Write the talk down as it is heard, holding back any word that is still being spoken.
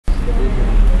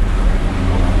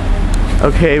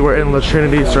Okay, we're in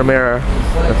Trinite Sur Mer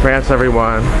in France,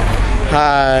 everyone.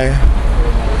 Hi.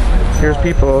 Here's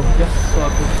people.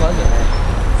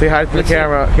 Say hi to the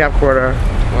camera, camcorder.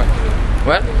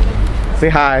 What? Say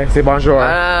hi, say bonjour.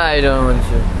 I don't want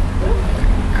to.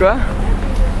 Quoi?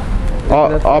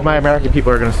 All my American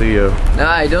people are gonna see you. No,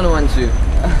 I don't want to.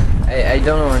 I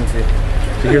don't want to.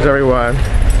 So here's everyone.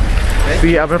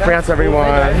 See, I'm in France,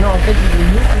 everyone.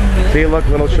 See, look,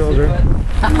 little children.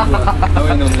 En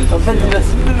fait, il a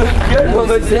soufflé notre gueule en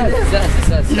mode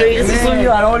il a hérissé son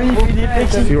mur, alors lui il fait des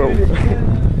flexions.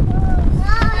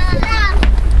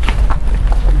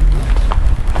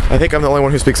 I think I'm the only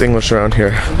one who speaks English around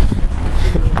here.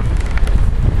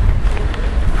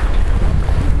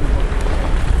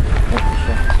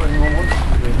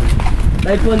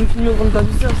 Là, il pourrait nous finir au compte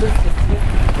du ça,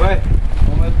 ouais,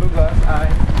 on va être beau gosse.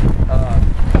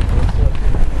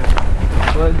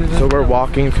 So we're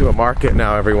walking to a market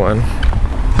now, everyone.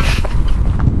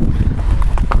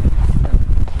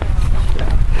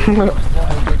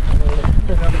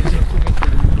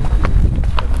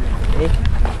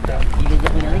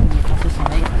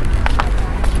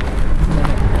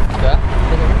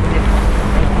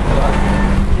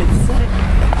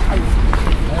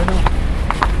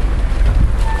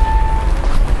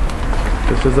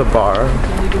 This is a bar.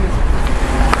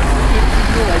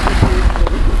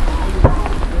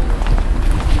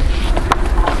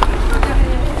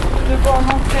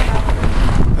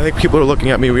 I think people are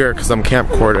looking at me weird because I'm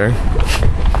camcording.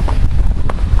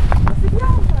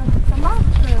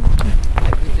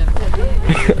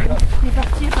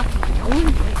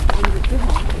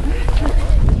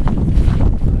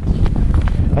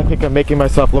 I think I'm making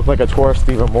myself look like a tourist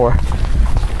even more.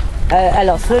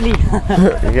 Alors, slowly.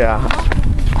 Yeah.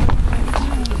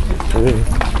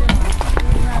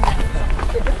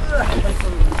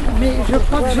 Mais je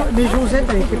crois que Josette,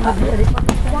 elle était pas bien.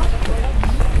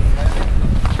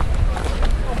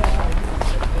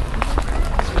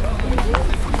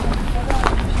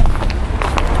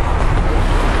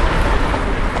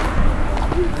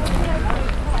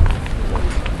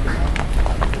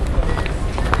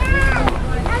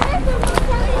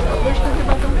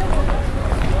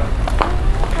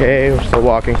 Okay, we're still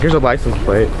walking. Here's a license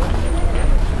plate.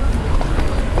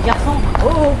 Garçon,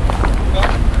 oh!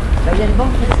 Là, il y a une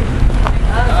banque ici.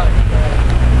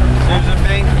 There's a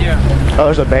bank here. Oh,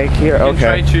 there's a bank here? You can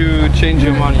try Okay. to change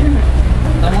your money.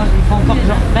 Moi, il faut encore que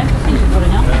je reprenne si je peux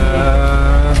rien.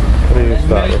 Please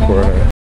stop recording.